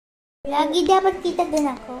Lagi dapat kita din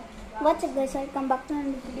ako. What's up guys, welcome back to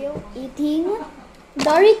another video. Eating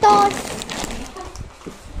Doritos.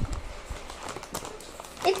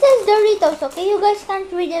 It says Doritos, okay? You guys can't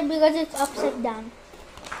read it because it's upside down.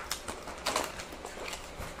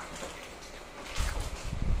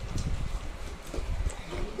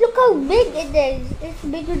 Look how big it is. It's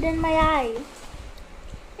bigger than my eye.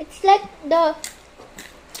 It's like the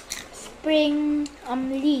spring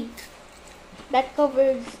leaf that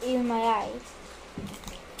covers in my eyes.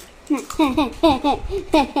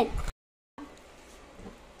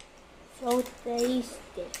 So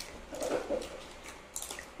tasty.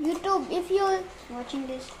 YouTube, if you're watching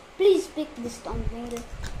this, please pick this thumbnail.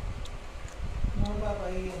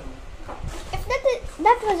 If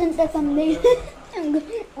that wasn't the thumbnail,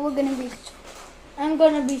 I'm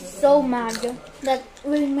gonna be so mad that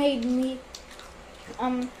will made me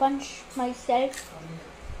punch myself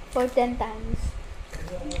for 10 times.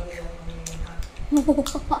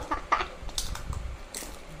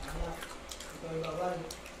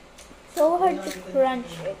 So hard to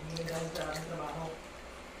crunch it.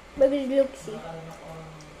 But it looks see.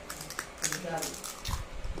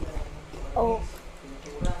 Oh.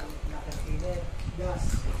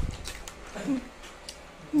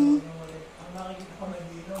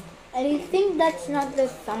 I think that's not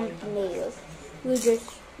the thumbnail we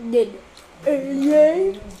just did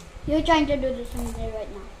earlier. You're trying to do the thumbnail right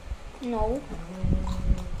now? No.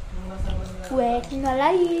 Wait,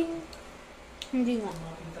 nalayin. Hindi nga.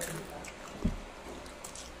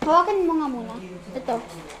 Hawakan mo nga muna. Ito.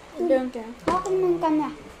 Ito yung kaya. Hawakan mo yung kanya.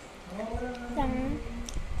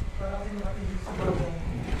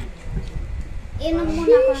 Inom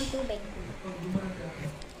muna ako ng tubig.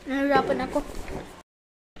 Nahirapan ako.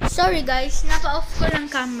 Sorry guys, naka-off ko lang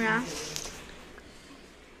camera.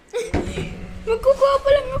 Magkukuha pa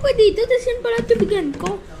lang ako dito, tapos yun pala tubigan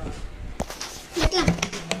ko. Wait lang.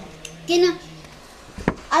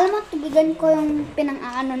 Alam mo, tubigan ko yung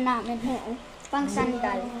pinang-aano namin. Pang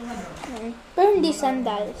sandal. Pero hindi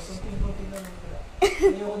sandals.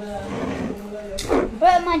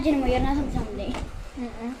 Pero imagine mo, yan nasa someday.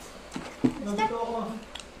 Basta.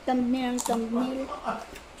 Thumbnail.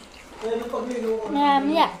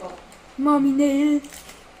 Mommy nail.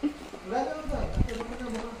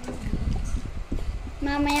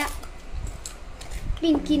 Mamaya,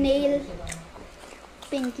 pinky nail,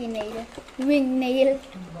 wing nail.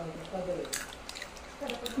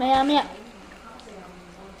 Maya,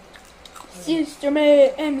 sister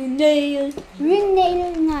may nail. Ring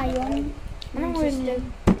nail nga yun. Anong ring nail?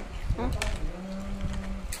 Huh?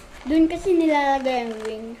 Doon kasi nilalagay ang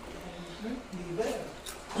ring.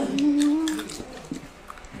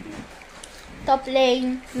 Top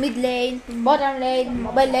lane, mid lane, bottom lane,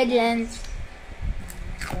 Mobile Legends.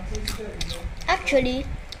 Actually,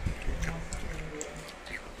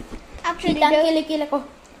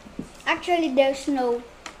 there's no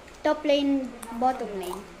top lane, bottom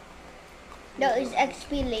lane. There is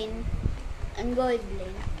XP lane and gold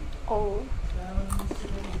lane. Oh.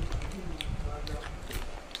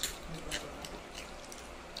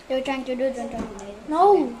 You're trying to do the thumbnail.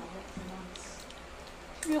 No.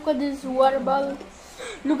 Look at this water ball.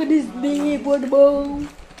 Look at this big water ball.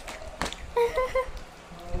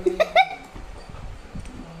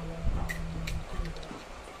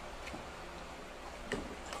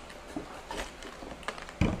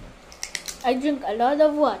 I drink a lot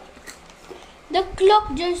of water. The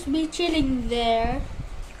clock just be chilling there.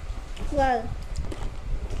 Well,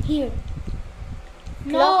 here.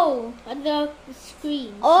 No, at the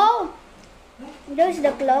screen. Oh, there's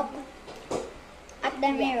the clock at the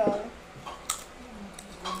mirror.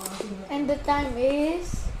 And the time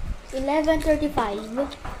is 11:35.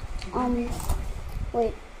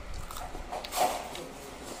 Wait.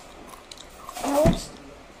 No, it's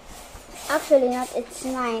actually not. It's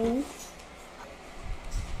 9.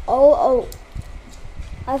 Oh.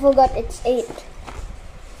 I forgot it's 8.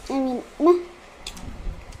 I mean,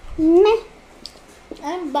 meh.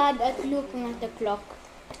 I'm bad at looking at the clock.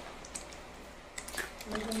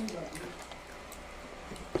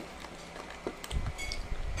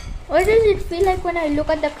 What does it feel like when I look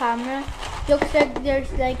at the camera? Looks like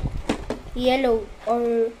there's like yellow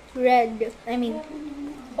or red. I mean,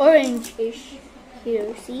 orange-ish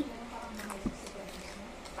here. See?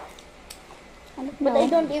 But I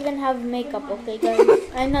don't even have makeup, okay guys?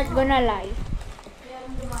 I'm not gonna lie.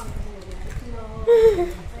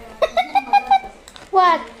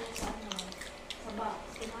 What?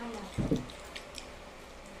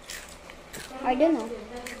 I don't know.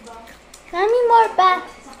 Tell me more pa.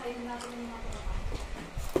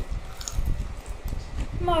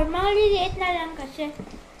 More, maliliit na lang kasi.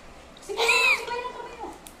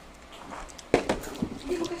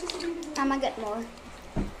 I'ma get more.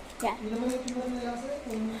 Yeah.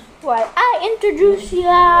 Well, I introduce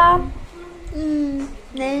ya.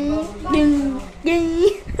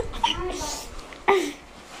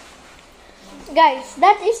 Guys,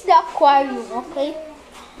 that is the aquarium, okay?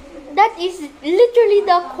 That is literally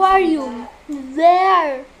the aquarium.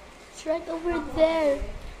 There. It's right over there.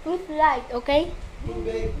 With light, okay?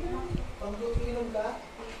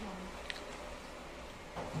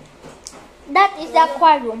 That is the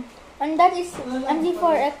aquarium. And that is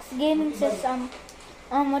MD4X gaming system.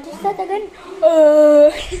 What is that again?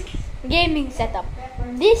 Gaming setup.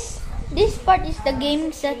 This part is the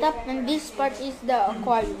gaming setup and this part is the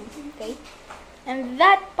aquarium. Okay? And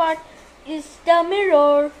that part is the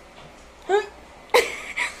mirror.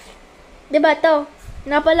 Diba to?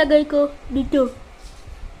 Napalagay ko dito.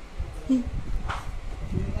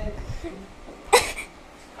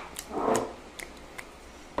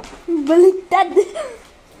 Baliktad.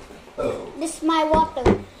 This is my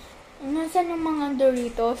water. Nasaan yung mga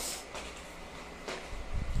Doritos?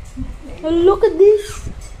 Oh, look at this.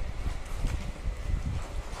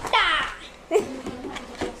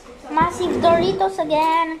 Massive Doritos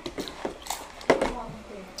again.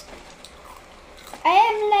 I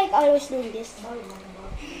am like always doing this.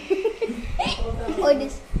 Or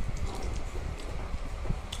this.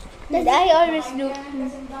 That I always do.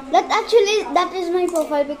 That is my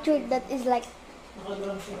profile picture. That is like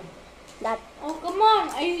that. Oh, come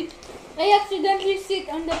on. I accidentally sit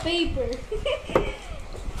on the paper.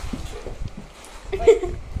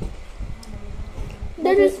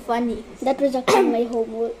 That is funny. That was actually my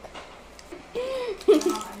homework.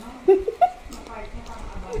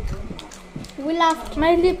 We laughed.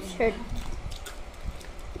 My lips hurt.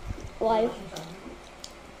 Why?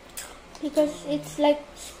 Because it's like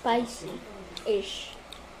spicy-ish.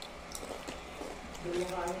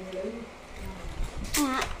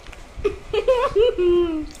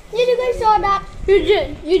 Did you guys saw that?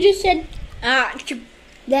 You just said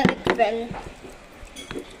Then it fell.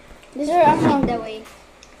 this They're on the way.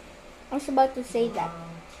 I was about to say that.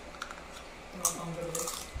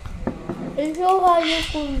 It's so hard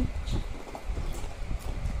to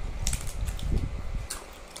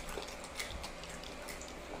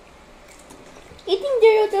eating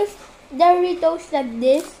Doritos like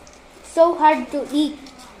this, so hard to eat.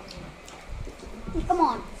 Come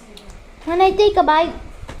on. When I take a bite,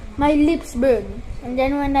 my lips burn. And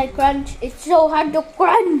then when I crunch, it's so hard to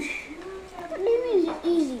crunch. What do you mean it's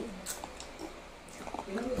easy?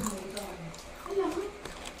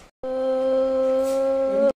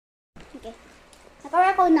 Okay.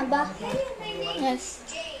 Naka-record na ba? Yes.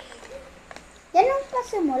 Yan ang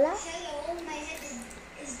pasimula. Hello, my head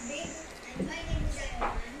is big and my name is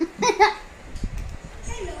Iron.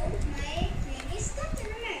 Hello, my name is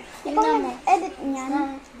Captain America. Ikaw nag-edit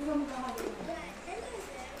niyan.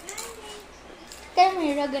 Kaya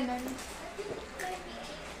mayroon ganun.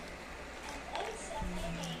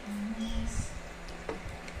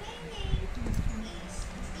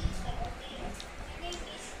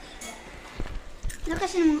 Ano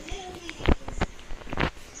kasi naman?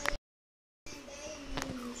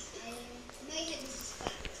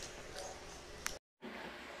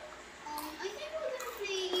 I think we're gonna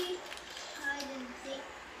play hide and seek.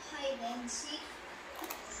 Hide and seek.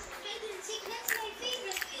 Hide and seek, that's my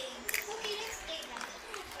favorite game. Okay, let's play that.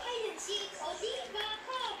 Hide and seek. Oh, Diva,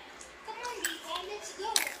 come. Come on, Diva, let's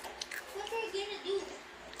go. What we're gonna do?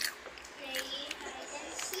 Play hide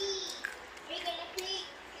and seek. We're gonna play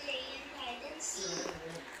hide and seek.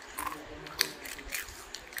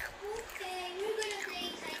 Okay, we're gonna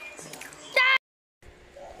play hide and seek.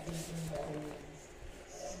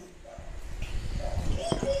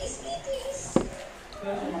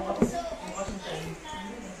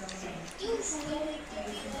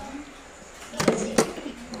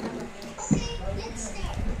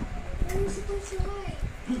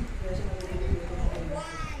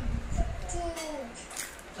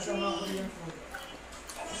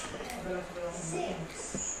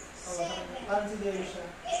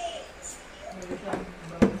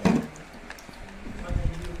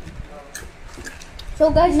 So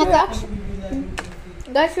guys,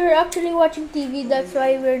 we're actually watching TV. That's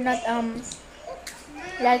why we're not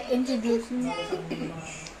like introducing.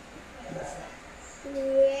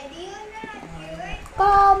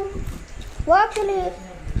 We're actually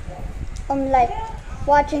like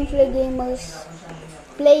watching Flare Gamers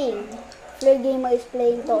playing. Flare Gamer is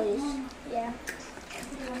playing toys. Yeah.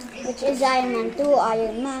 Which is Iron Man 2,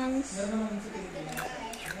 Iron Man.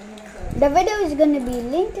 The video is gonna be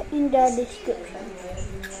linked in the description.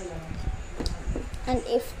 And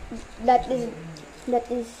if that is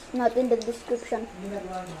not in the description,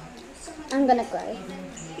 I'm gonna cry.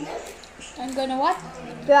 I'm gonna what?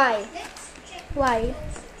 Cry. Why?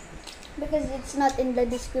 Because it's not in the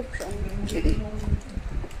description.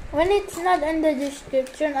 When it's not in the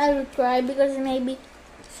description, I will cry because maybe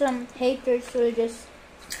some haters will just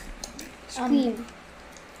Scream.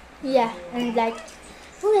 yeah, and like,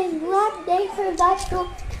 wait, what? They forgot to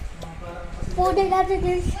put it at the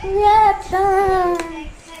description.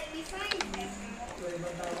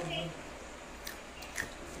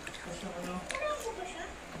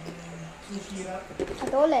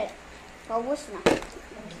 At ulit. Paubos na.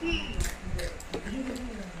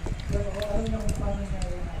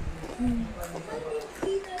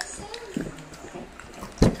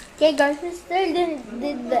 Okay guys, we still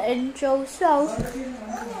did the intro, so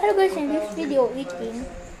hello guys, in this video eating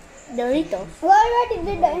Doritos. We already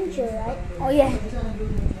did the intro, right? Oh yeah.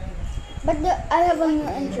 But I have a new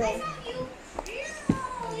intro.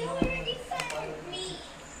 You already found me.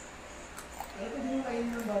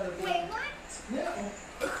 Wait, what?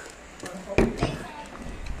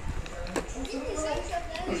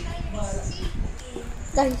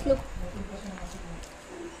 Guys, look.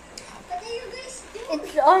 What are you guys doing?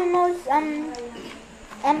 It's almost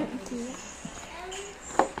empty.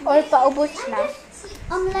 Or paubos na.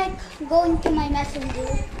 I'm like going to my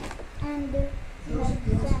messenger and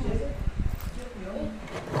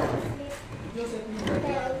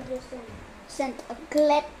sent a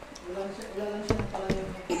clip.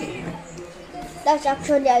 That's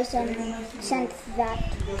actually I sent that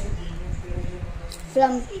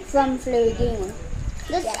from Flurry Gamer.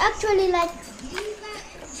 That's actually like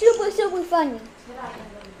super funny.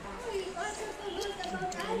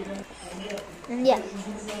 Yeah.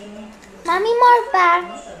 Mommy, more pa.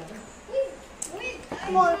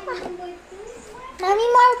 More. Mommy,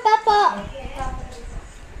 more pa po.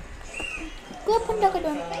 Kuya, punta ka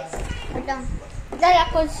doon. Wait lang. Dahil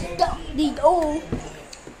ako stuck dito.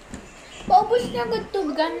 Paubos na agad to,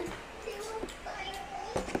 gan.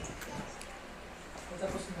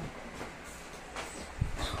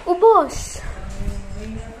 Ubos.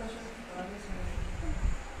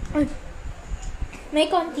 Ay. May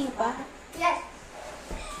konti pa. Yes.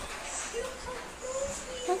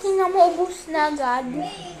 Kasi nga mo, ubos na agad.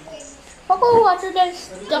 Ako, water dahil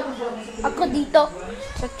stuck ako dito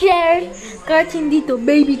sa chair. Kahit hindi to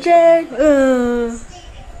baby chair.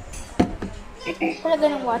 Talaga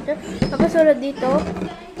ng water. Nakasulod dito.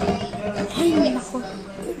 Ay, nako.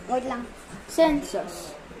 Wait lang.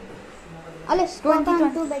 Census. Alis, 2020. kuha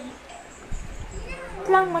kang tubig.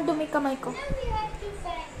 Lang, madumi kamay ko.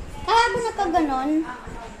 Kaya ako nakaganon,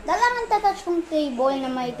 dala ng tatouch kong table na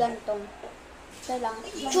may gantong. Ito lang.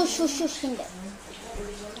 Shush, hindi.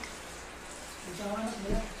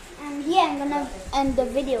 And yeah, I'm gonna end the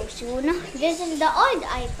video soon. This is the old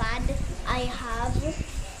iPad I have.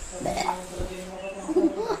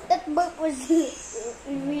 That burp was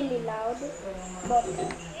really loud. But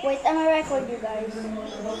wait, I'm gonna record you guys.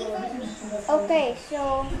 Okay,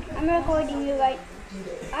 so I'm recording you right.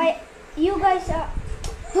 You guys are.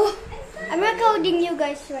 I'm recording you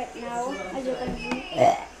guys right now, as you can see.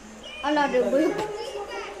 Another burp.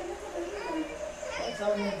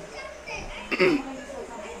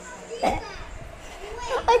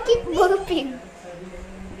 I keep burping.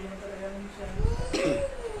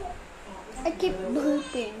 I keep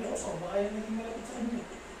burping.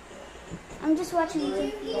 I'm just watching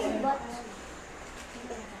TV, but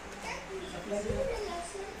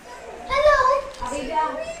hello.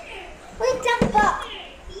 Wait lang pa.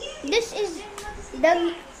 This is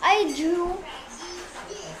the I drew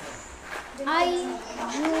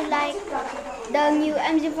like the new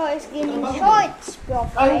MZ4 Gaming Shorts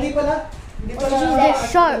profile. Hindi pala. Hindi pala. The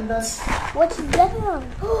shorts. What's that?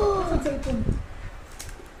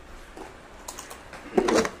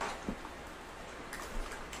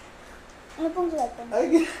 Ano pong cellphone?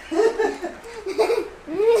 Ay,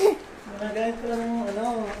 nagagamit ko lang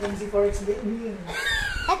MZ4X Gaming.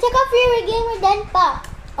 At saka Flurry Gamer din pa.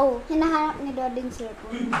 Oh, hinahanap ni Dodin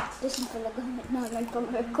cellphone. Tapos na pala gamit namin pang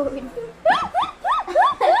record.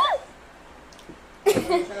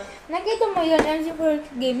 Nakita mo yun, MZ4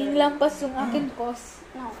 Gaming lampas yung akin post.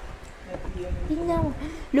 No. Tingnan mo.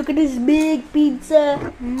 Look at this big pizza.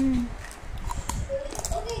 Okay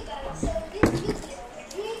guys, so this is a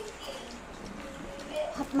great game.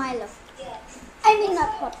 Hot Milo. I mean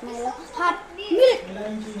not hot Milo. Hot milk.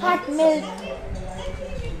 Hot milk.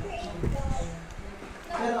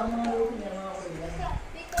 Pero ang mga loob niya, mga Korean.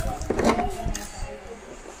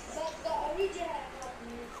 But the original hot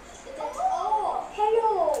milk. Oh,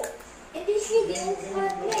 hello! In this video,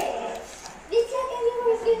 hot milk. It's like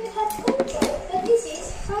everyone's giving hot cocoa, but this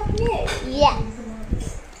is hot milk. Yeah.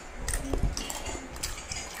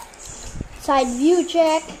 side view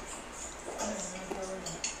check.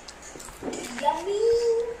 Yummy.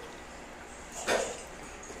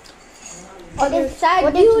 Other side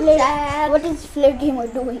what view is check. what is Flare Gamer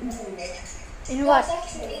doing? In what?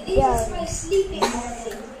 Actually, this Yeah. is my sleeping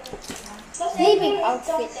outfit. But Sleeping I wear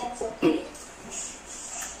outfit. top pants, okay?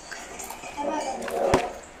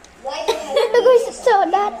 Why do I The guys saw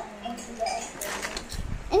that.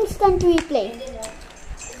 Instant replay.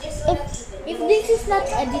 just wanna keep it? If this is not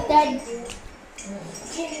edited,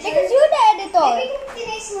 Because you're the editor. Maybe kung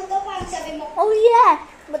tinice mo to, parang sabi mo, oh yeah,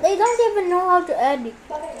 but I don't even know how to edit.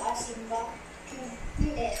 bakit asin ba?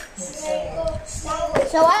 Hindi. Swear ko, now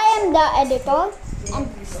So I am the editor and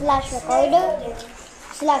slash recorder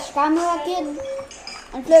slash camera kid,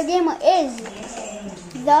 and Flare Gamer is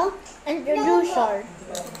the Introducer.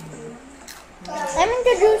 I'm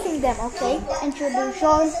introducing them, okay?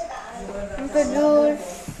 introducer.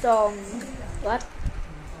 Introduce what?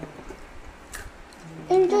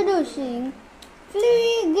 Introducing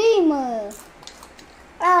Flare Gamer.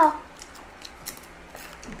 Oh.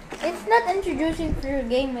 It's not introducing Flare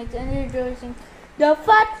Gamer, it's introducing the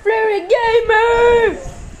Fat Flare Gamer!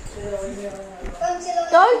 pag sila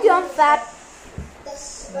Told you I'm fat.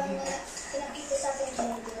 tas parang pinakita sa akin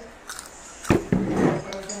yung video.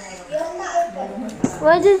 Yung na-open.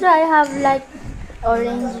 Why does I have like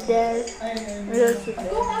orange there? Real sugar.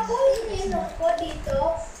 Kung ako yung ko dito,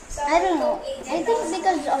 sa I don't know. I think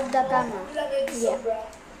because of the camera. lagay ko sobra.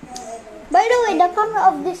 By the way, the camera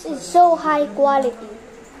of this is so high quality.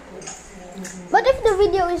 But if the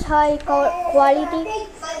video is high quality,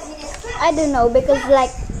 Take 5 minutes pa. I don't know, because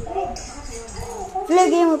like Flare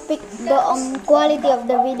Gamer picked the quality of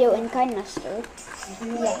the video in KineMaster,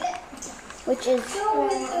 which is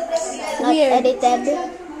not Weird. edited.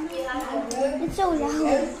 It's so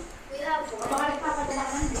loud.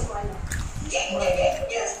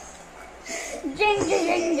 Jing jing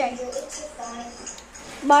jing jing.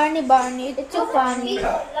 Barney, it's so funny.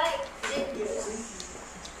 Don't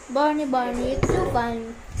like Barney, it's so funny.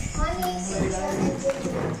 honey,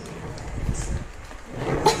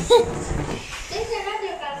 there's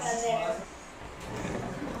another camera there.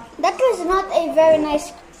 That was not a very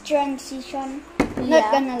nice transition. Not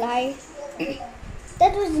Yeah. gonna lie.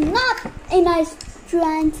 That was not a nice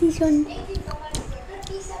transition. Thank you so much for the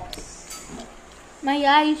pieces. My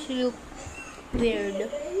eyes look weird.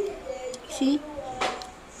 See?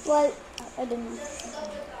 Well, I don't know.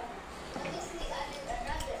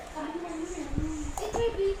 It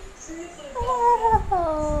will be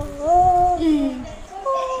Mm.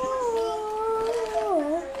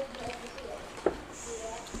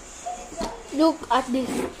 Look at this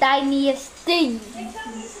tiniest thing.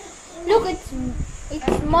 Look, it's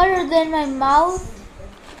smaller than my mouth,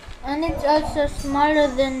 and it's also smaller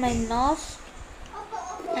than my nose,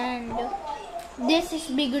 and this is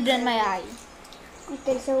bigger than my eye.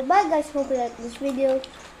 Okay, so bye guys. Hope you like this video.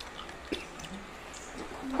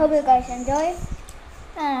 Hope you guys enjoy.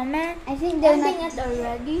 Oh man, I think they're ending not. it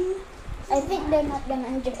already. I think they're not gonna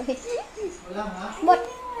enjoy it. But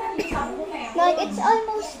like it's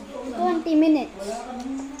almost 20 minutes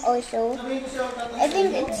or so. I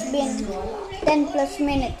think it's been 10 plus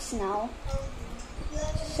minutes now.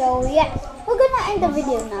 So yeah, we're gonna end the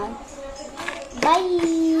video now.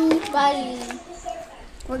 Bye. Bye.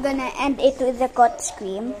 We're gonna end it with the cut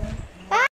scream.